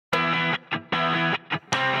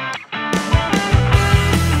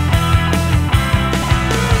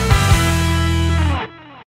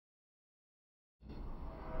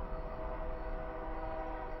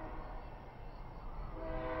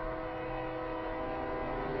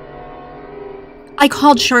I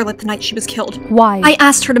called Charlotte the night she was killed. Why? I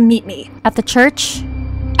asked her to meet me. At the church?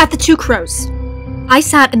 At the Two Crows. I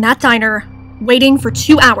sat in that diner, waiting for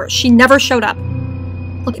 2 hours. She never showed up.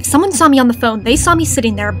 Look, if someone saw me on the phone, they saw me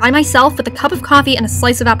sitting there by myself with a cup of coffee and a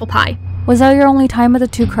slice of apple pie. Was that your only time at the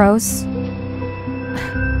Two Crows?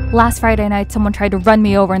 Last Friday night, someone tried to run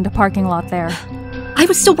me over in the parking lot there. I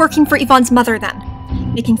was still working for Yvonne's mother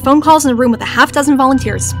then, making phone calls in a room with a half-dozen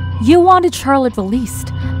volunteers. You wanted Charlotte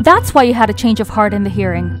released. That's why you had a change of heart in the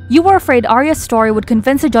hearing. You were afraid Arya's story would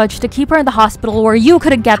convince a judge to keep her in the hospital where you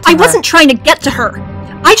couldn't get to her. I wasn't trying to get to her.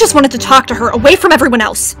 I just wanted to talk to her away from everyone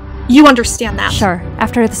else. You understand that. Sure,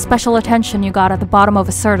 after the special attention you got at the bottom of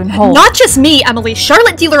a certain hole. Not just me, Emily.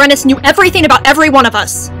 Charlotte DeLaurentis knew everything about every one of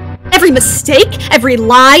us. Every mistake, every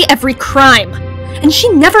lie, every crime. And she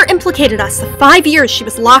never implicated us the 5 years she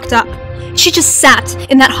was locked up. She just sat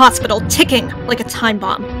in that hospital, ticking like a time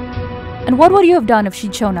bomb. And what would you have done if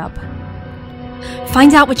she'd shown up?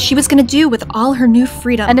 Find out what she was gonna do with all her new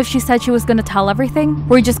freedom. And if she said she was gonna tell everything?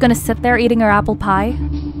 Were you just gonna sit there eating her apple pie?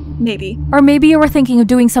 Maybe. Or maybe you were thinking of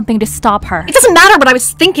doing something to stop her. It doesn't matter what I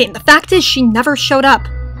was thinking. The fact is, she never showed up.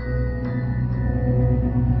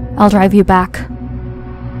 I'll drive you back.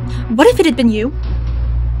 What if it had been you?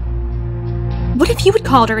 What if you had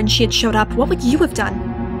called her and she had showed up? What would you have done?